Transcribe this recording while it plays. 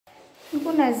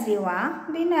Bună ziua!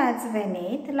 Bine ați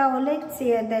venit la o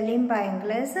lecție de limba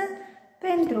engleză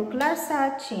pentru clasa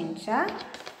a 5-a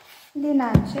din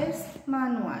acest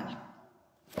manual.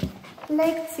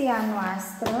 Lecția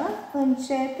noastră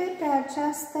începe pe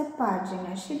această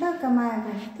pagină și dacă mai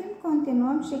avem timp,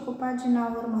 continuăm și cu pagina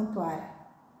următoare.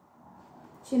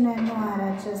 Cine nu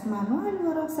are acest manual,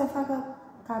 vă rog să facă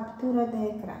captură de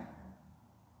ecran.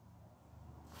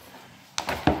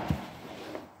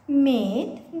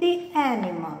 Meet the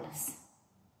animals.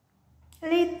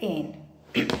 Lead in.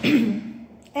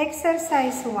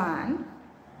 Exercise 1.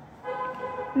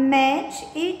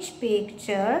 Match each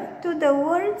picture to the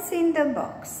words in the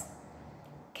box.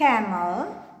 Camel,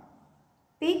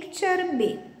 picture B.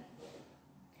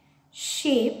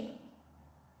 Sheep,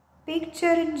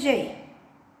 picture J.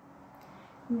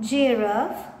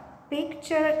 Giraffe,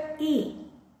 picture E.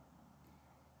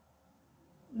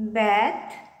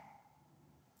 Bat,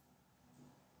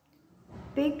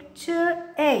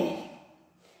 picture A.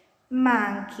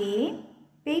 Monkey,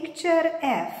 picture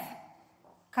F.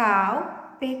 Cow,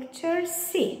 picture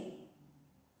C.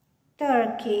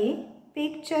 Turkey,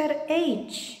 picture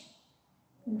H.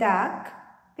 Duck,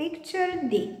 picture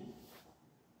D.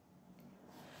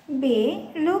 B.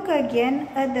 Look again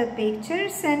at the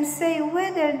pictures and say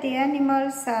whether the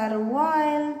animals are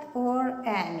wild or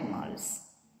animals.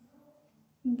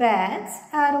 Bats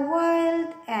are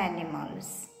wild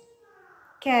animals.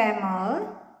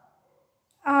 Camel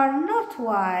are not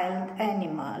wild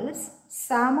animals,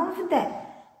 some of them.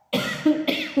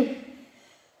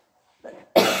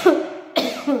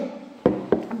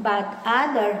 But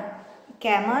other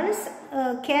camels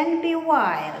can be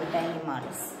wild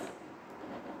animals.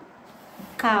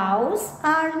 Cows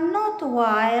are not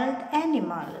wild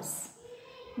animals.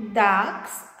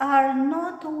 Ducks are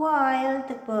not wild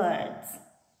birds.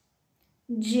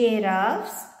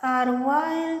 Giraffes are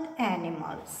wild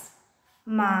animals.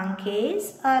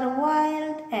 Monkeys are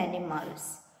wild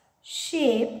animals.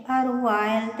 Sheep are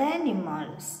wild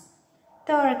animals.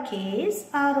 Turkeys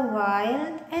are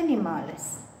wild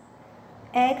animals.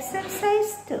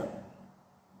 Exercise 2.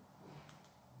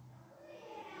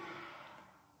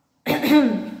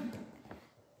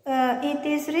 It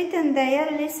is written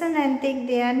there, listen and take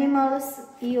the animals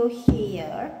you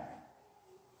hear,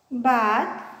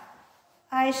 but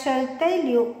I shall tell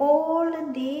you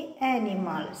all the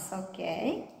animals,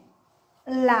 okay?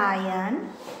 Lion,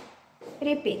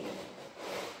 repeat,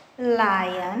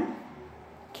 lion,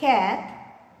 cat,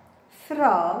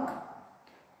 frog,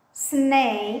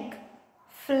 snake,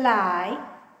 fly,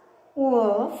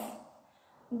 wolf,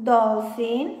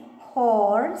 dolphin,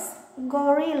 horse,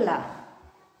 gorilla.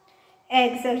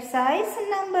 Exercise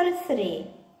number 3.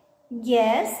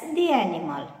 Guess the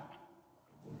animal.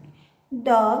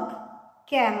 Dog,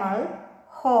 camel,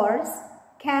 horse,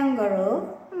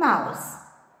 kangaroo, mouse.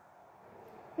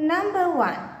 Number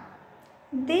 1.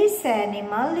 This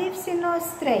animal lives in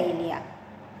Australia.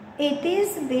 It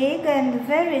is big and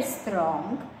very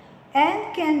strong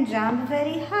and can jump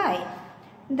very high.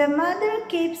 The mother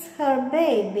keeps her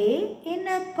baby in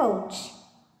a pouch.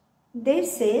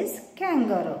 This is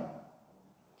kangaroo.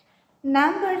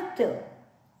 Number 2.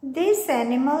 This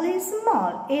animal is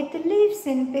small. It lives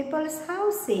in people's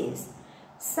houses.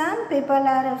 Some people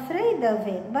are afraid of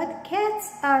it, but cats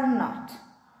are not.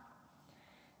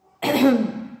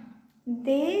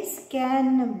 This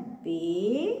can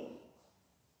be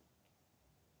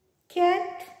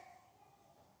cat.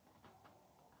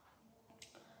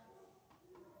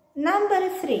 Number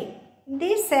 3.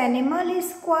 This animal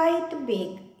is quite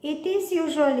big. It is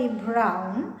usually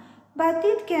brown, but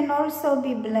it can also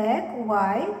be black,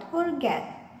 white or gat.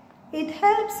 It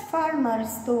helps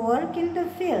farmers to work in the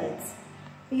fields.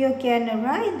 You can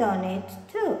ride on it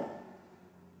too.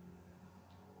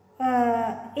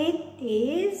 It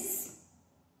is,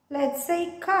 let's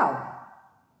say, cow.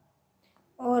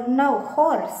 Or no,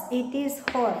 horse. It is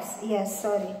horse. Yes,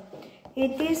 sorry.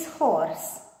 It is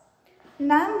horse.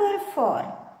 Number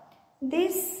 4.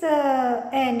 This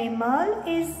animal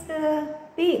is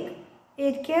big.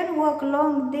 It can walk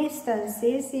long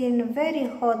distances in very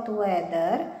hot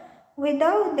weather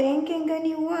without drinking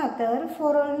any water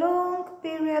for a long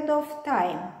period of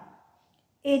time.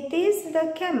 It is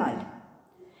the camel.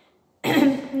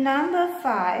 Number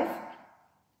 5.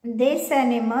 This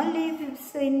animal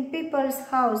lives in people's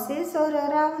houses or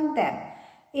around them.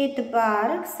 It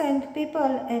barks and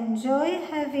people enjoy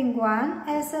having one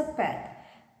as a pet.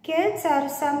 Cats are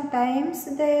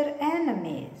sometimes their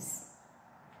enemies.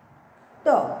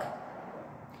 Dog.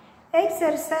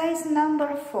 Exercise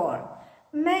number 4.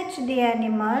 Match the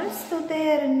animals to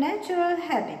their natural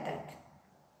habitat.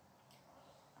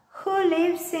 Who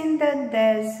lives in the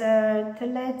desert?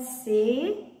 Let's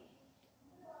see.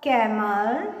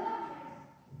 Camel.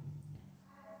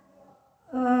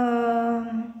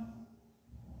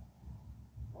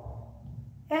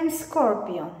 And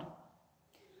scorpion.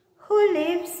 Who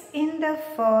lives in the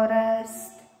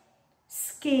forest?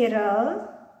 Squirrel,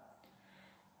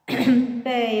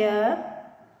 bear,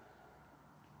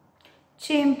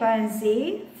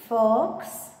 chimpanzee,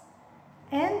 fox,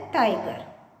 and tiger.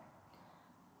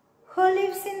 Who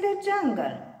lives in the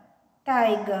jungle?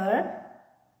 Tiger,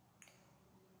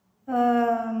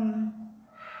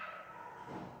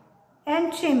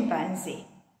 and chimpanzee.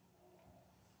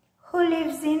 Who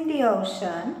lives in the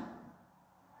ocean?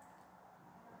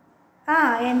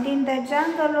 And in the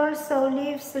jungle also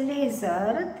lives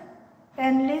lizard,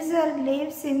 and lizard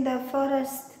lives in the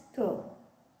forest too.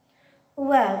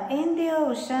 Well, in the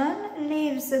ocean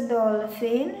lives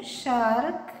dolphin,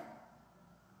 shark,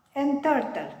 and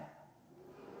turtle.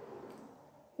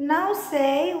 Now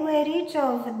say where each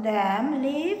of them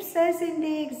lives as in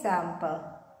the example.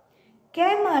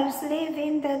 Camels live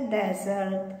in the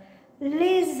desert.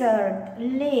 Lizard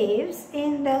lives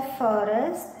in the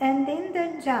forest and in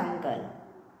the jungle.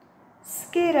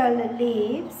 Squirrel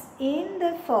lives in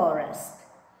the forest.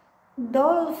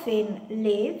 Dolphin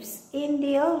lives in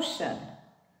the ocean.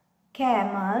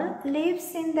 Camel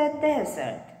lives in the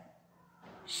desert.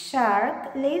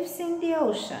 Shark lives in the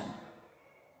ocean.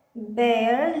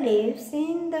 Bear lives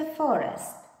in the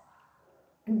forest.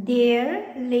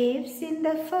 Deer lives in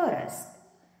the forest.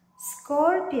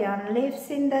 Scorpion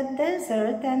lives in the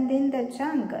desert and in the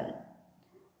jungle.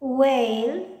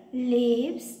 Whale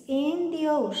lives in the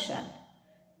ocean.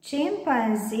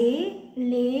 Chimpanzee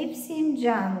lives in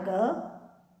jungle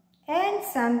and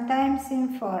sometimes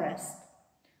in forest.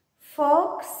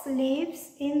 Fox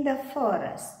lives in the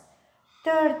forest.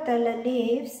 Turtle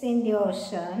lives in the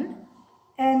ocean.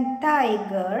 And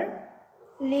tiger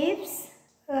lives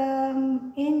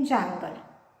in jungle.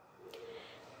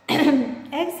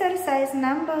 Exercise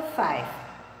number 5.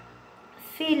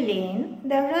 Fill in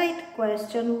the right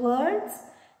question words,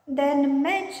 then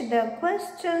match the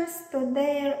questions to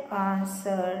their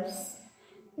answers.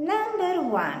 Number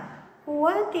 1.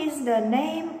 What is the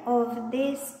name of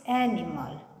this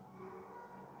animal?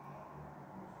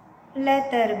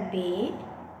 Letter B.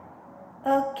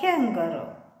 A kangaroo.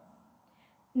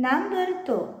 Number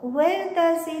 2. Where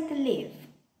does it live?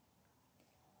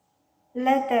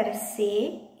 Letter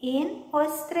C. In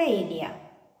Australia.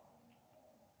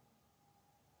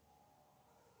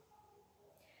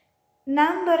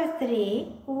 Number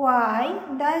 3. Why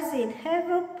does it have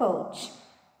a pouch?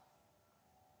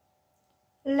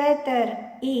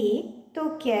 Letter E.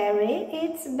 To carry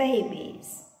its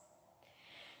babies.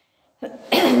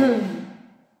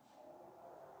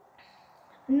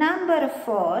 Number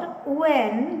 4.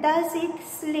 When does it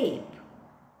sleep?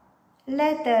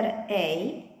 Letter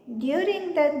A. During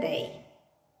the day.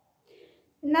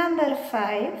 Number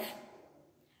 5.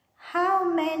 How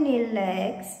many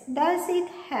legs does it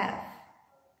have?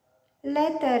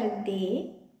 Letter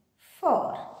D.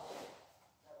 4.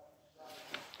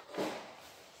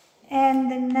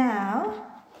 And now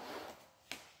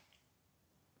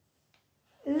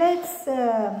let's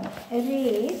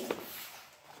read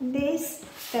this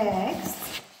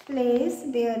text. Please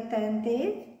be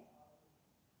attentive.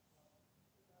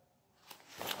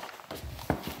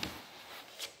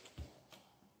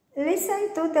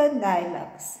 Listen to the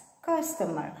dialogues.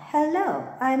 Customer: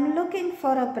 hello, I'm looking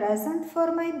for a present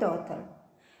for my daughter.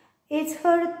 It's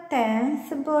her 10th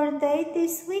birthday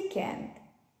this weekend.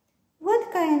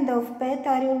 What kind of pet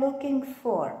are you looking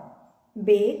for?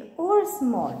 Big or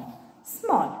small?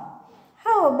 Small.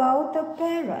 How about a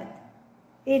parrot?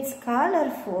 It's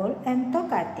colorful and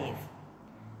talkative.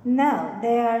 No,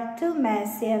 they are too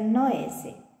messy and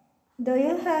noisy. Do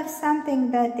you have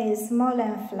something that is small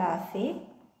and fluffy?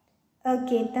 A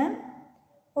kitten?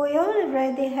 We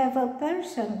already have a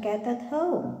Persian cat at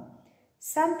home.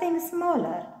 Something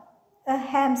smaller. A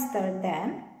hamster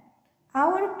then?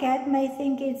 Our cat may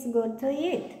think it's good to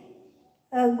eat.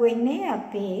 A guinea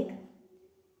pig?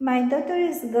 My daughter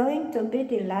is going to be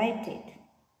delighted.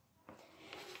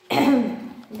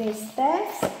 This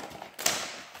text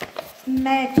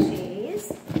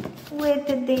matches with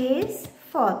this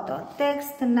photo.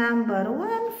 Text number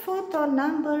 1, photo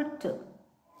number 2.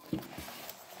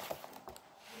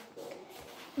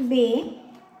 B.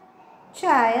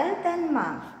 Child and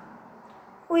mom.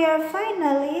 We are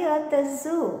finally at the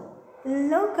zoo.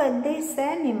 Look at these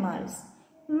animals.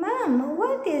 Mom,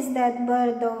 what is that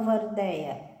bird over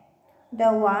there?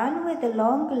 The one with the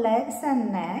long legs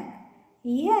and neck?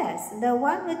 Yes, the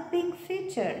one with pink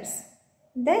features.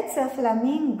 That's a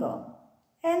flamingo.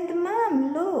 And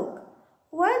Mom, look,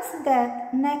 what's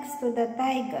that next to the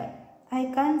tiger? I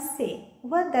can't see.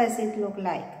 What does it look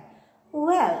like?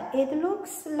 Well, it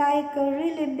looks like a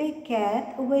really big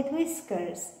cat with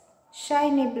whiskers,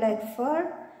 shiny black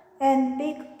fur, and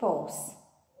big paws.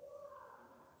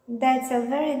 That's a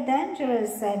very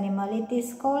dangerous animal. It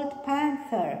is called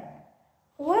panther.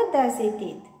 What does it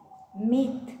eat?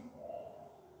 Meat.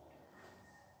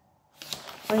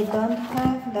 We don't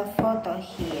have the photo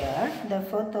here, the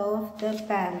photo of the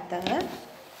panther.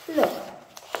 Look,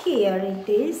 here it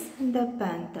is, the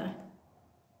panther.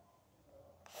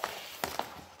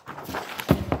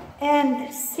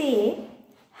 And see,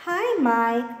 hi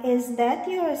Mike, is that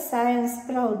your science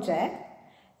project?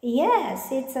 Yes,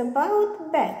 it's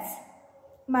about bats,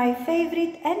 my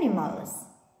favorite animals.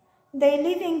 They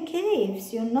live in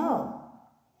caves, you know.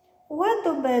 What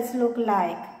do bats look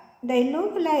like? They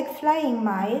look like flying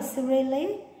mice,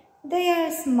 really. They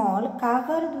are small,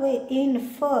 covered in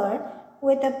fur,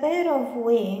 with a pair of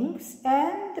wings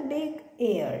and big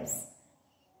ears.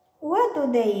 What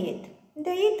do they eat?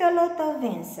 They eat a lot of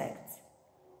insects.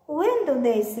 When do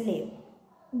they sleep?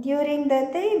 During the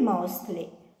day mostly.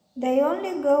 They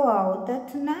only go out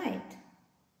at night.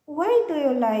 Why do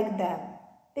you like them?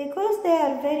 Because they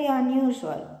are very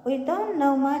unusual. We don't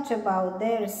know much about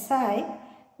their sight,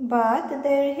 but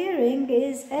their hearing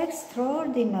is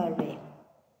extraordinary.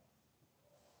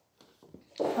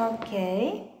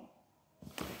 Okay.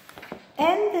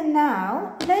 And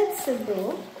now let's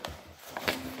do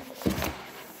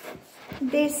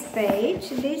this page.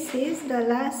 This is the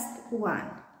last one.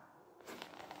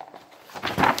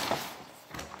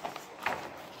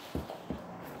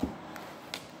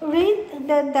 Read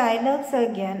the dialogues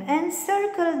again and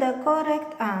circle the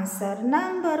correct answer.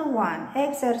 Number 1,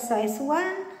 exercise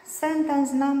 1,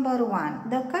 sentence number 1.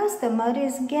 The customer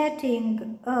is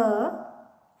getting a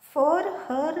for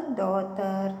her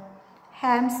daughter.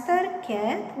 Hamster,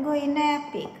 cat, guinea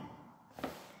pig.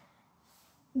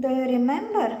 Do you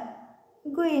remember?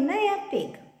 Guinea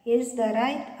pig is the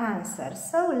right answer.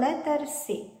 So letter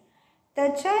C. The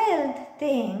child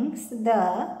thinks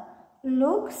the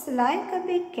looks like a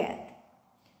big cat.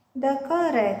 The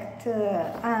correct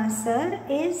answer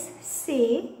is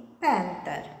C,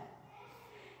 panther.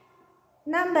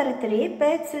 Number 3,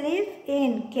 pets live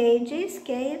in cages,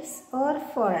 caves or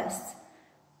forests.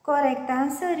 Correct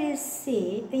answer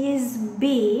is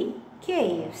B,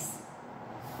 caves.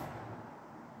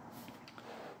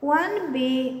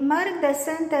 1B, mark the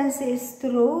sentence is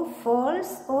true,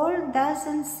 false or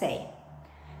doesn't say.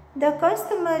 The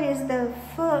customer is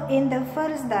in the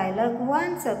first dialogue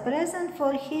wants a present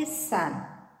for his son.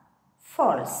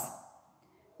 False.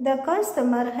 The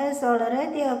customer has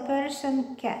already a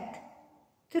Persian cat.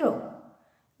 True.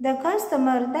 The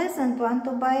customer doesn't want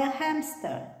to buy a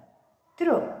hamster.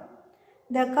 True.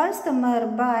 The customer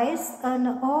buys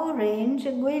an orange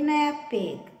guinea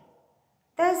pig.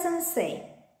 Doesn't say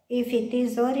if it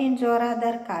is orange or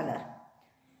other color.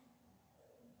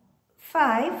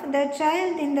 5. The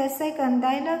child in the second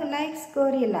dialogue likes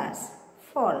gorillas.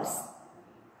 False.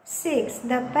 6.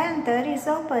 The panther is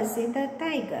opposite the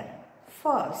tiger.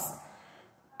 False.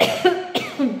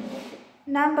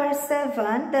 Number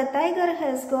 7. The tiger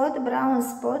has got brown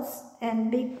spots and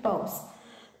big paws.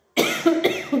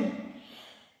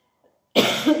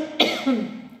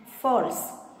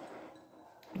 False.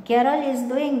 Carol is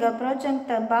doing a project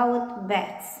about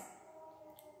bats.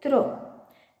 True.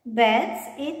 Bats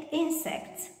eat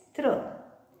insects. True.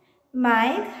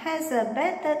 Mike has a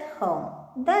bat at home.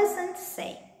 Doesn't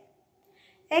say.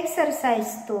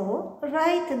 Exercise 2.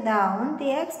 Write down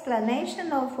the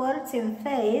explanation of words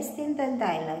effaced in the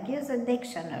dialogue. Use a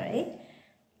dictionary.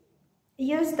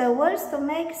 Use the words to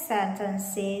make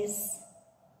sentences.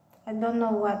 I don't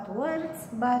know what words,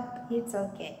 but it's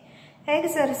okay.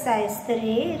 Exercise 3.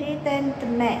 Read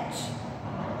and match.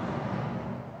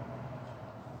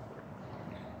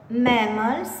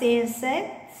 Mammals,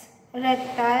 insects,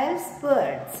 reptiles,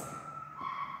 birds.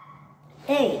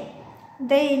 A.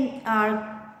 They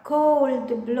are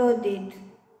cold-blooded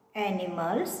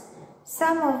animals.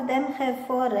 Some of them have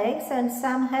 4 eggs and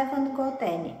some haven't got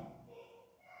any.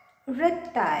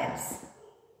 Reptiles.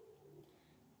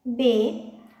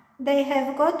 B. They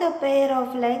have got a pair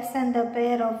of legs and a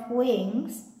pair of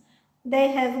wings. They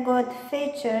have got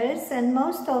feathers and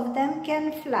most of them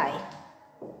can fly.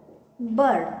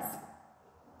 Birds.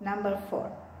 Number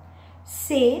 4.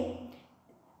 C.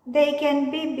 They can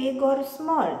be big or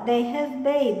small. They have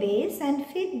babies and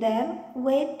feed them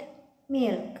with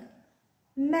milk.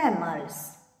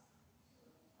 Mammals.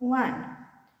 1.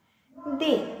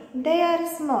 D. They are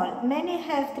small. Many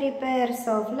have 3 pairs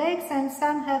of legs and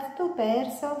some have 2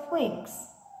 pairs of wings.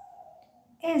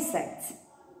 Insects.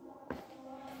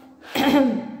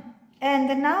 And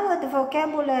now the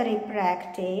vocabulary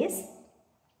practice.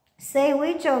 Say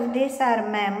which of these are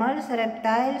mammals,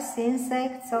 reptiles,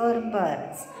 insects or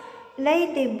birds.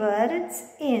 Ladybirds,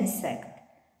 insect.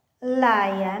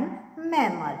 Lion,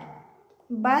 mammal.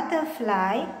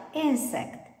 Butterfly,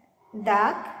 insect.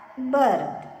 Duck,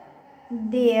 bird.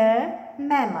 Deer,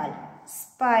 mammal.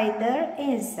 Spider,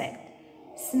 insect.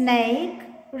 Snake,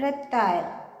 reptile.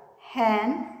 Hen,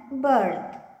 bird.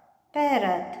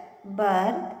 Parrot,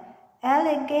 bird.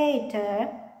 Alligator,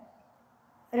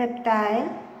 reptile.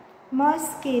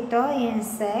 Mosquito,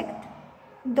 insect.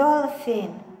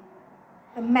 Dolphin,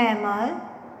 mammal.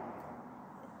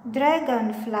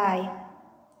 Dragonfly,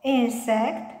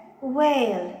 insect.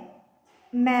 Whale,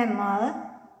 mammal.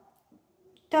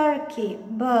 Turkey,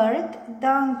 bird.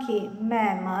 Donkey,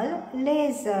 mammal.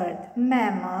 Lizard,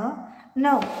 mammal.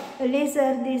 No,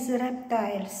 lizard is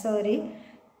reptile, sorry.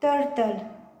 Turtle,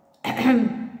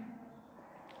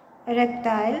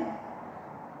 reptile.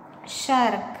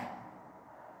 Shark,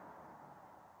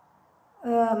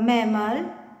 mammal.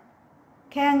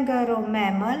 Kangaroo,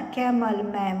 mammal. Camel,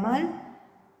 mammal.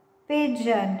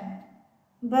 Pigeon,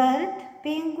 bird.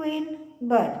 Penguin,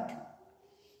 bird.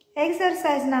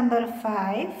 Exercise number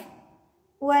 5.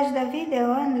 Watch the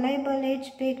video and label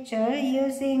each picture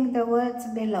using the words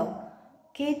below.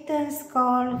 Kittens,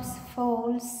 calves,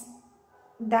 foals,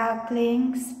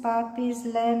 ducklings, puppies,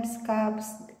 lambs,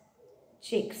 calves,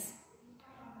 chicks.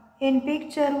 In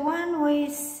picture 1 we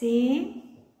see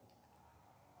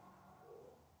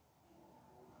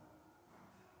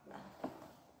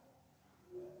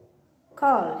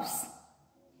calves.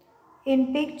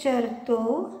 In picture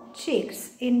 2,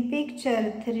 chicks. In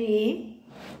picture 3,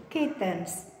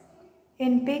 kittens.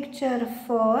 In picture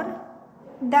 4,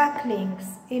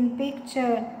 ducklings. In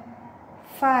picture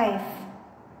 5,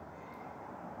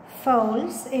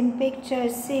 foals. In picture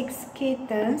 6,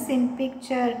 kittens. In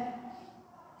picture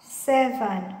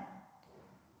 7,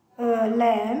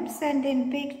 lambs. And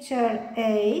in picture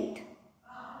 8,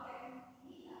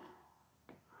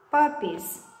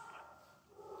 puppies.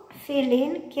 Fill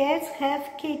in. Cats have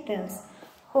kittens.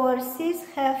 Horses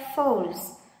have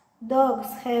foals. Dogs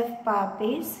have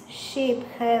puppies. Sheep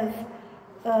have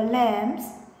lambs.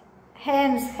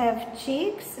 Hens have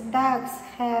chicks. Ducks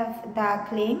have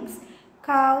ducklings.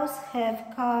 Cows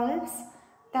have calves.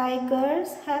 Tigers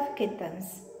have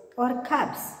kittens. Or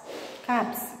cubs.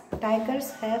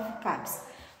 Tigers have cubs.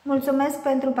 Mulțumesc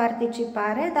pentru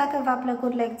participare. Dacă v-a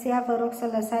plăcut lecția, vă rog să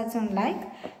lăsați un like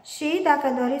și dacă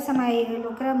doriți să mai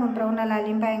lucrăm împreună la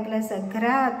limba engleză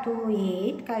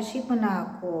gratuit, ca și până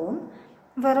acum,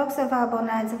 vă rog să vă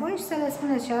abonați voi și să le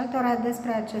spuneți și altora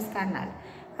despre acest canal.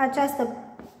 Această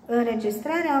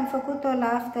înregistrare am făcut-o la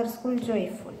After School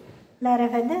Joyful. La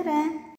revedere!